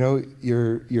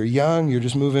young, you're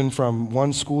just moving from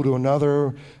one school to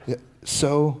another,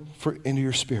 sow into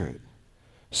your spirit.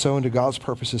 Sow into God's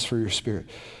purposes for your spirit.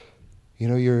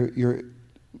 You're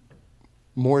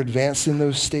more advanced in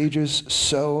those stages,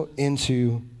 sow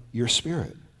into your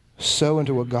spirit. Sow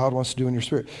into what God wants to do in your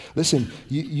spirit. Listen,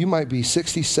 you might be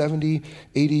 60, 70,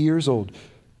 80 years old.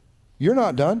 You're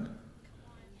not done.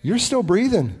 You're still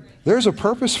breathing. There's a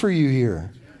purpose for you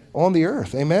here on the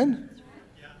earth. Amen?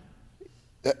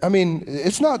 I mean,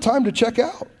 it's not time to check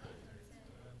out.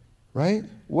 Right?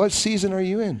 What season are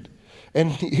you in?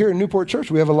 And here at Newport Church,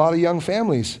 we have a lot of young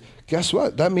families. Guess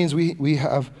what? That means we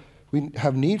have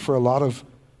need for a lot of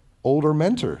older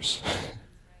mentors.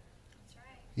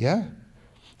 Yeah?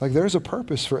 There's a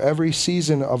purpose for every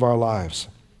season of our lives.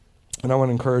 And I want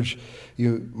to encourage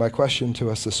you, my question to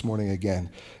us this morning again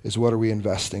is, what are we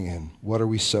investing in? What are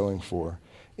we sowing for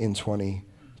in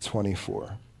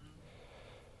 2024?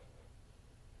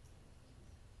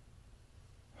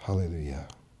 Hallelujah.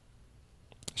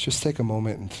 Let's just take a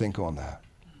moment and think on that.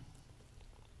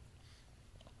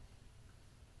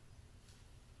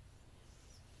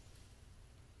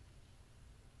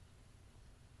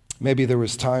 Maybe there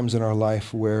was times in our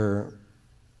life where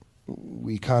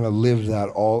we kind of lived that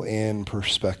all-in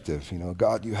perspective.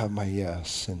 God, you have my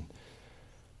yes. And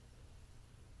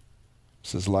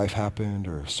as life happened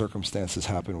or circumstances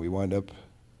happened, we wind up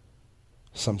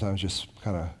sometimes just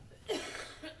kind of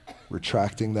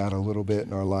retracting that a little bit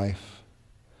in our life.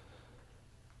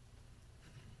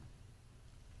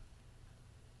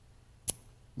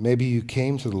 Maybe you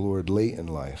came to the Lord late in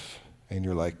life and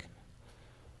you're like,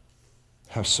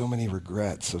 have so many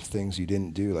regrets of things you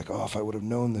didn't do. Like, oh, if I would have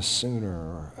known this sooner,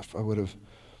 or if I would have,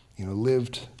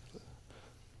 lived,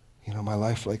 my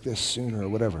life like this sooner, or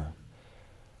whatever.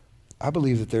 I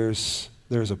believe that there's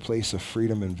a place of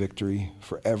freedom and victory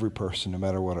for every person, no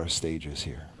matter what our stage is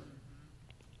here.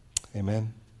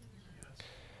 Amen?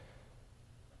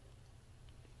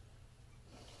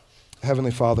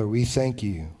 Heavenly Father, we thank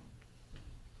you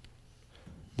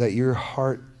that your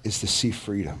heart is to see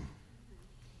freedom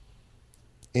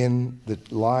in the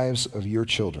lives of your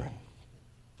children.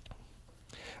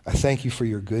 I thank you for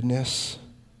your goodness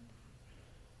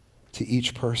to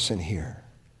each person here.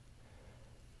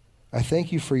 I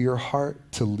thank you for your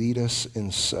heart to lead us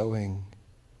in sowing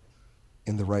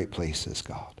in the right places,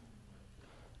 God.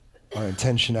 Our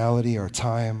intentionality, our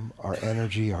time, our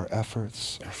energy, our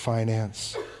efforts, our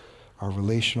finance, our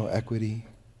relational equity,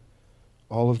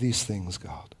 all of these things,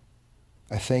 God.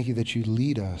 I thank you that you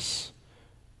lead us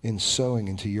in sowing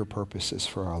into your purposes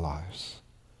for our lives.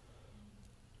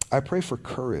 I pray for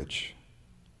courage.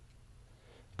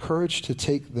 Courage to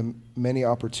take the many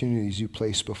opportunities you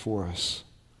place before us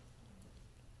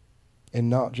and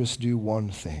not just do one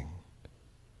thing.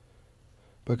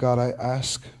 But God, I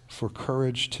ask for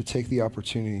courage to take the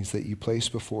opportunities that you place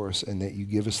before us and that you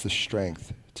give us the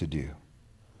strength to do.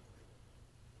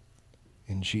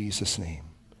 In Jesus' name.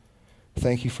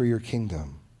 Thank you for your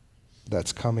kingdom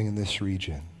that's coming in this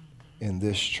region, in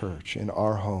this church, in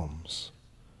our homes,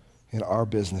 in our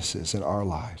businesses, in our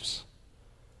lives.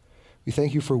 We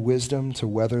thank you for wisdom to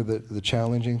weather the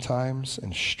challenging times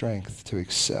and strength to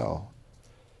excel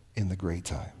in the great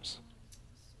times.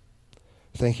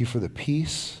 Thank you for the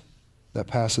peace that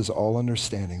passes all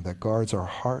understanding, that guards our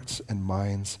hearts and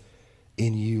minds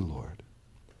in you, Lord.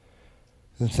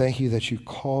 And thank you that you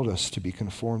called us to be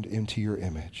conformed into your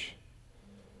image.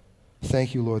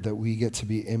 Thank you, Lord, that we get to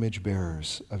be image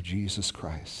bearers of Jesus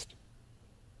Christ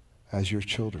as your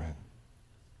children.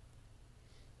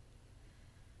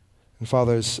 And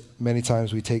fathers, many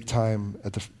times we take time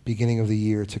at the beginning of the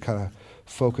year to kind of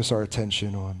focus our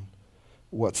attention on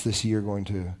what's this year going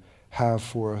to have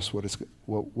for us, what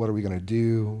are we going to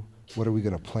do, what are we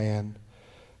going to plan.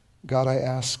 God, I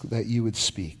ask that you would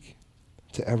speak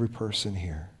to every person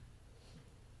here.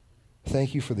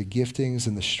 Thank you for the giftings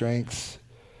and the strengths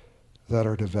that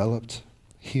are developed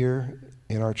here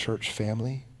in our church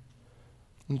family.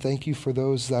 And thank you for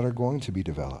those that are going to be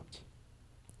developed.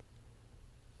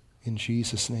 In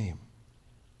Jesus' name.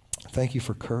 Thank you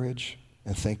for courage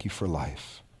and thank you for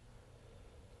life.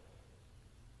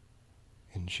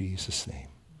 In Jesus' name.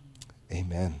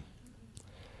 Amen.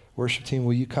 Worship team,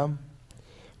 will you come?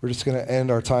 We're just going to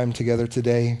end our time together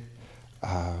today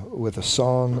with a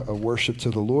song of worship to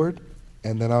the Lord,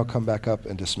 and then I'll come back up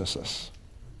and dismiss us.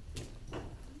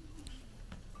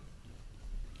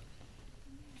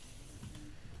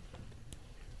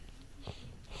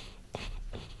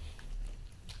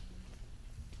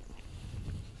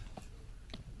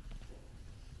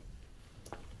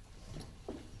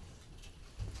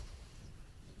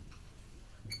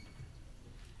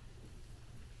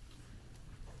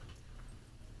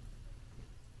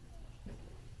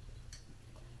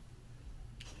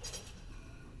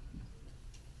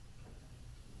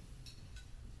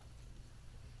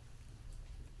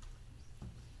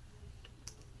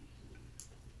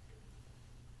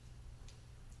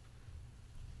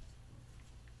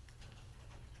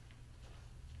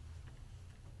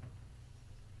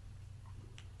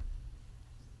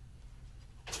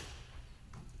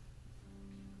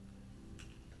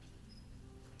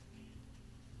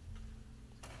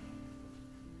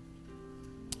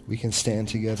 We can stand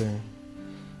together.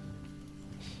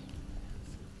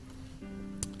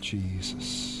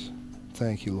 Jesus.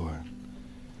 Thank you, Lord.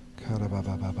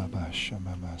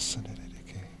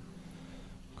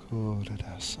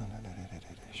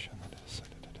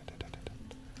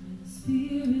 Spirit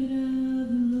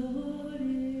of the Lord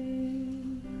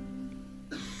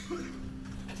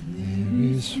there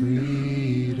is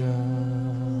freedom.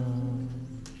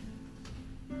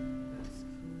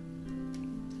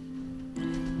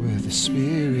 With the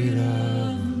Spirit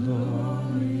of the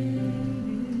Lord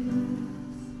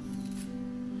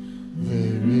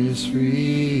there is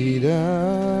freedom.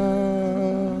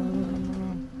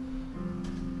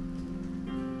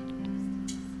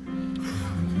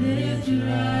 Lift your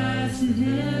eyes to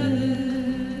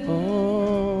heaven. Oh,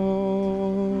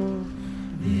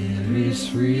 there is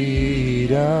freedom.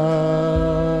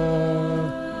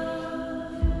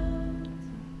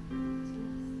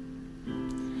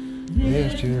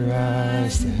 Lift your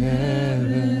eyes to heaven.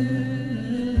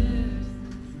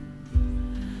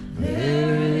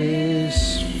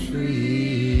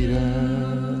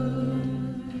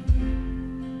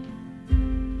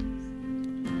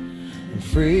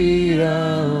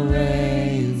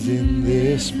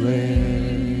 this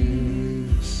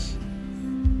place.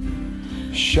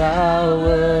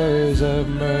 Showers of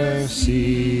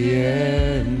mercy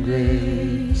and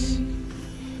grace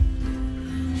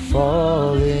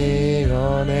falling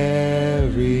on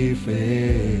every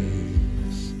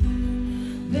face.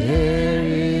 There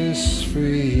is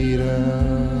freedom.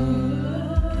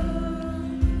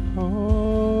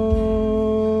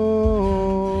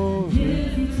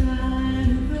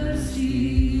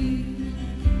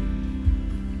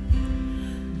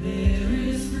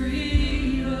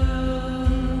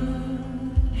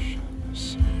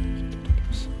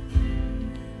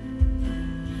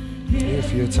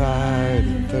 If you're tired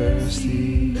and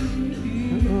thirsty,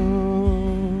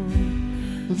 oh,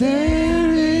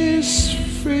 there is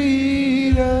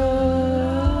freedom.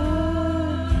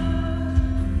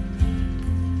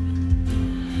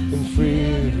 And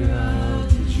free out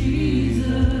to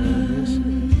Jesus.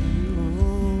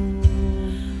 Oh,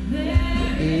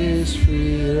 there is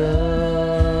freedom.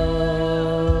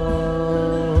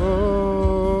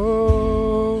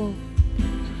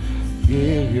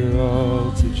 Give your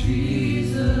all to Jesus.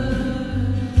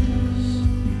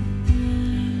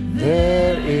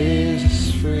 There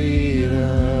is freedom.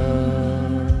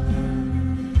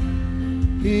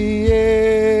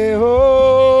 Yeah,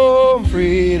 oh,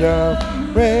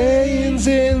 freedom reigns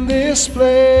in this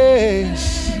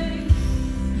place.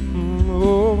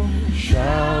 Oh,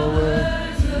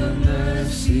 showers of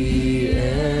mercy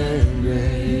and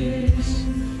grace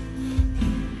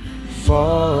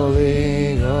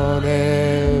falling on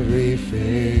every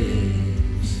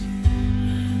face.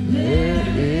 There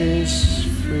is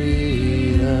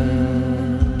freedom.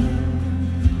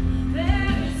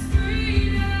 There is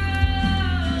freedom.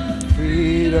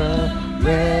 Freedom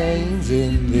reigns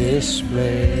in this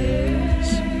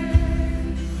place.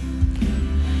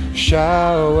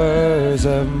 Showers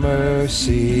of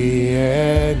mercy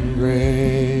and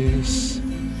grace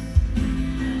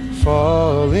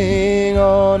falling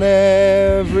on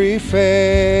every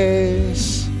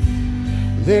face.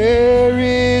 There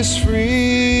is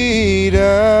freedom.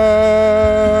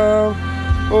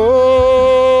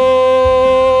 Oh,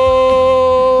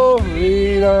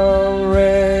 freedom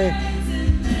reigns.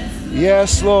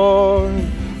 Yes, Lord.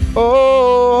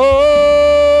 Oh,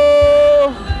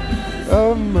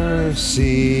 of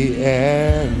mercy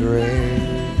and grace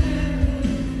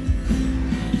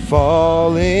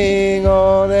falling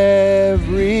on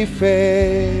every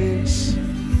face.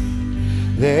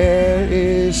 There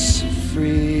is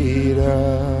freedom.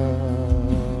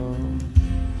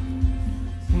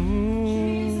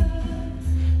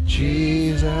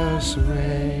 Jesus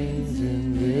reigns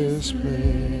in this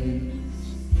place.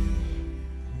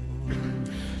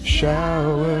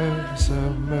 Showers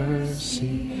of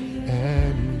mercy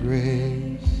and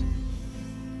grace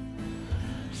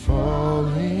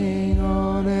falling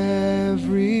on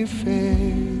every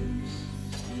face.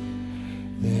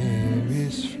 There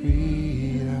is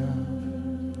freedom.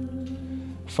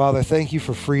 Father, thank you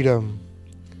for freedom.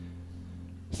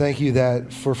 Thank you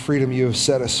that for freedom you have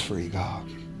set us free, God.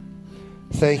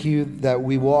 Thank you that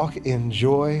we walk in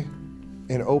joy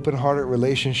and open-hearted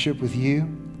relationship with you.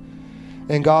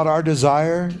 And God, our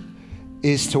desire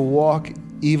is to walk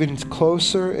even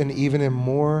closer and even in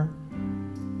more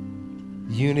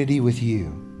unity with you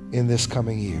in this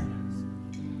coming year.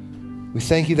 We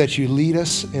thank you that you lead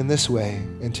us in this way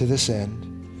and to this end.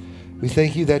 We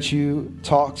thank you that you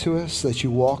talk to us, that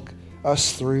you walk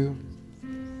us through.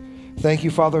 Thank you,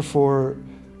 Father, for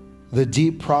the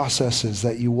deep processes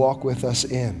that you walk with us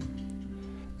in.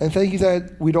 And thank you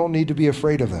that we don't need to be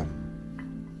afraid of them.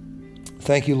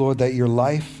 Thank you, Lord, that your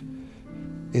life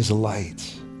is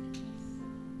light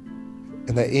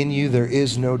and that in you there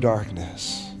is no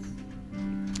darkness.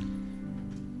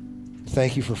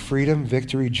 Thank you for freedom,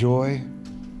 victory, joy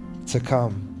to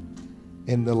come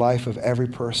in the life of every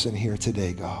person here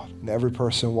today, God, and every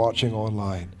person watching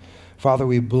online. Father,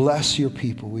 we bless your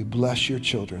people. We bless your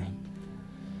children.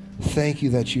 Thank you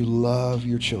that you love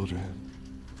your children.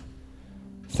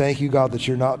 Thank you, God, that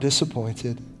you're not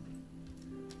disappointed.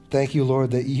 Thank you,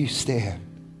 Lord, that you stand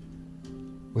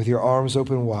with your arms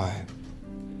open wide,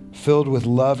 filled with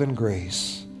love and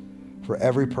grace for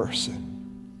every person.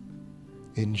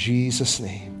 In Jesus'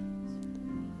 name.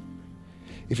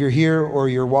 If you're here or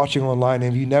you're watching online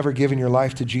and you've never given your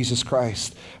life to Jesus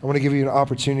Christ, I want to give you an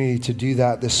opportunity to do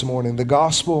that this morning. The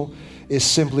gospel is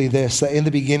simply this, that in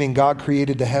the beginning, God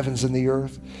created the heavens and the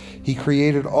earth. He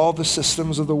created all the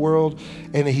systems of the world,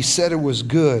 and he said it was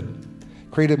good.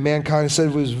 Created mankind and said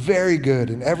it was very good,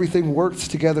 and everything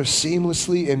worked together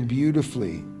seamlessly and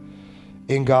beautifully.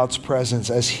 in God's presence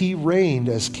as he reigned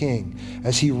as king,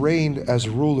 as he reigned as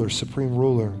ruler, supreme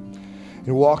ruler,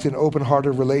 and walked in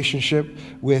open-hearted relationship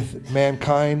with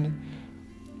mankind.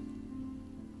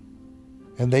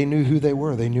 And they knew who they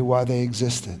were. They knew why they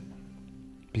existed,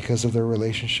 because of their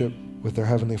relationship with their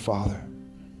Heavenly Father.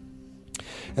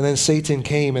 And then Satan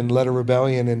came and led a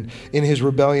rebellion, and in his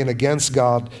rebellion against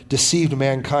God, deceived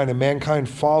mankind, and mankind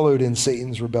followed in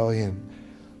Satan's rebellion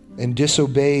and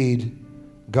disobeyed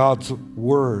God's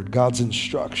word, God's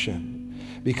instruction.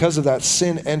 Because of that,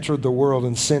 sin entered the world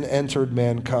and sin entered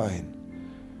mankind.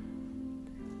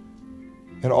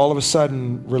 And all of a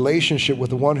sudden, relationship with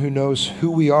the one who knows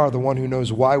who we are, the one who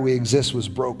knows why we exist, was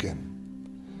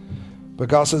broken. But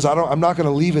God says, I'm not going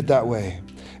to leave it that way.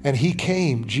 And he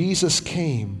came, Jesus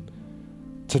came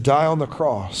to die on the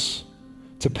cross,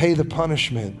 to pay the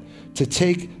punishment, to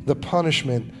take the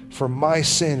punishment for my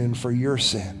sin and for your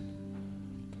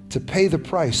sin, to pay the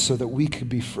price so that we could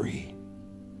be free.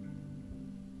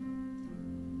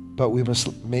 But we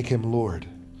must make him Lord.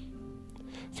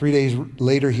 3 days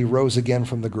later, he rose again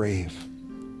from the grave.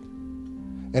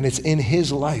 And it's in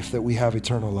his life that we have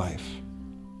eternal life.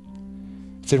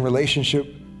 It's in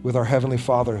relationship with our Heavenly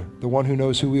Father, the one who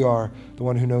knows who we are, the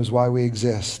one who knows why we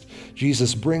exist.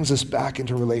 Jesus brings us back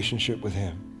into relationship with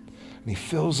him. And he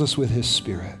fills us with his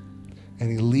Spirit.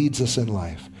 And he leads us in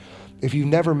life. If you've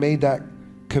never made that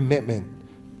commitment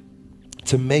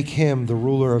to make him the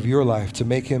ruler of your life, to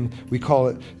make him, we call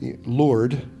it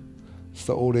Lord. It's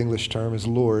the old English term, is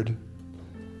Lord.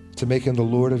 To make him the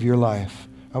Lord of your life.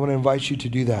 I want to invite you to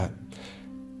do that.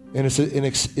 And it's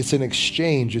an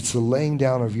exchange. It's the laying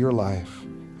down of your life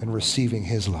and receiving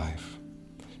his life.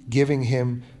 Giving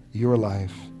him your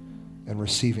life and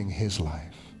receiving his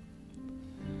life.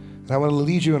 And I want to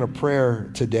lead you in a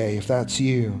prayer today, if that's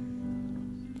you.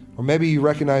 Or maybe you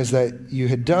recognize that you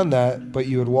had done that, but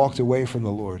you had walked away from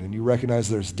the Lord, and you recognize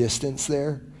there's distance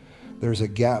there. There's a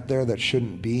gap there that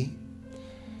shouldn't be.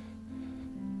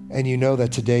 And you know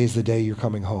that today is the day you're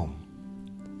coming home.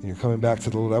 And you're coming back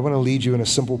to the Lord. I want to lead you in a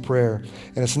simple prayer.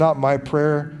 And it's not my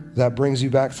prayer that brings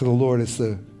you back to the Lord.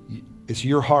 It's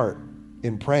your heart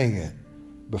in praying it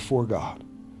before God.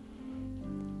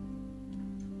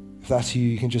 If that's you,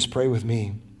 you can just pray with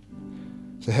me.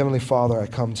 Say, Heavenly Father, I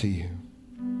come to you.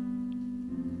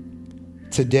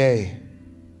 Today,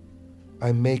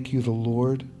 I make you the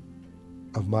Lord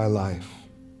of my life.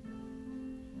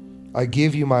 I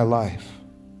give you my life.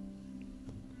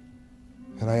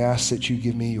 And I ask that you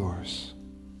give me yours.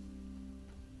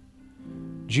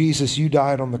 Jesus, you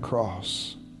died on the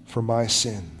cross for my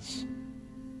sins.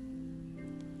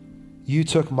 You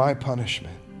took my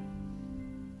punishment.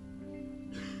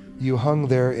 You hung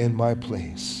there in my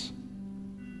place.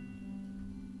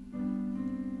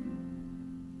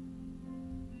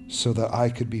 So that I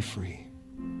could be free.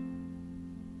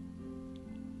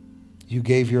 You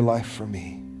gave your life for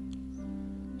me.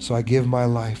 So I give my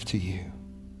life to you.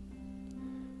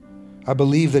 I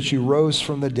believe that you rose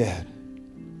from the dead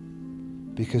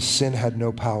because sin had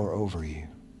no power over you.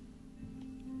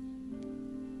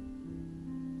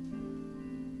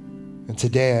 And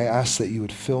today I ask that you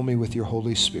would fill me with your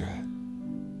Holy Spirit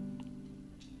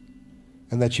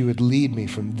and that you would lead me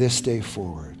from this day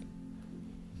forward.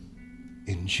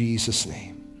 In Jesus'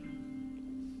 name,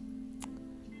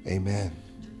 amen.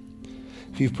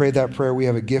 If you've prayed that prayer, we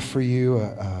have a gift for you.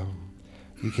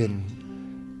 You can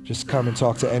just come and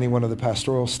talk to any one of the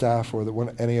pastoral staff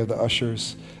or any of the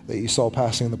ushers that you saw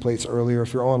passing the plates earlier.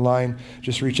 If you're online,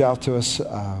 just reach out to us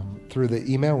through the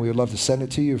email. We would love to send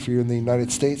it to you if you're in the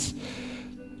United States.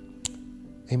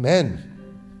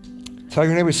 Amen. Tell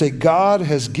your neighbor, say, God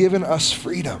has given us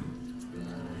freedom.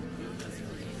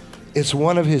 It's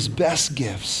one of his best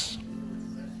gifts.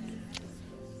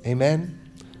 Amen.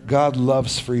 God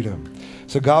loves freedom.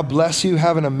 So God bless you.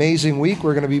 Have an amazing week.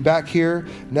 We're going to be back here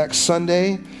next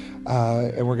Sunday,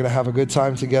 and we're going to have a good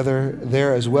time together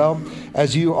there as well.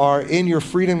 As you are in your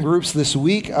freedom groups this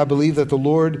week, I believe that the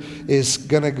Lord is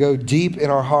going to go deep in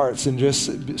our hearts and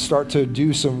just start to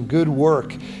do some good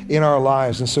work in our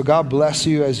lives. And so God bless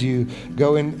you as you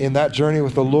go in that journey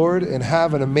with the Lord, and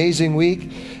have an amazing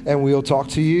week. And we'll talk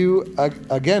to you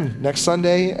again next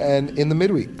Sunday and in the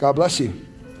midweek. God bless you.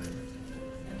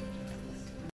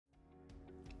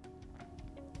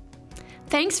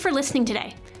 Thanks for listening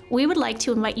today. We would like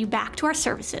to invite you back to our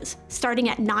services starting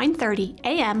at 9:30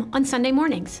 a.m. on Sunday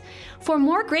mornings. For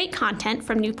more great content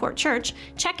from Newport Church,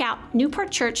 check out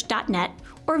newportchurch.net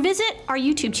or visit our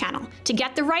YouTube channel. To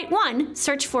get the right one,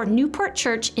 search for Newport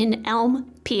Church in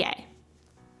Elm, PA.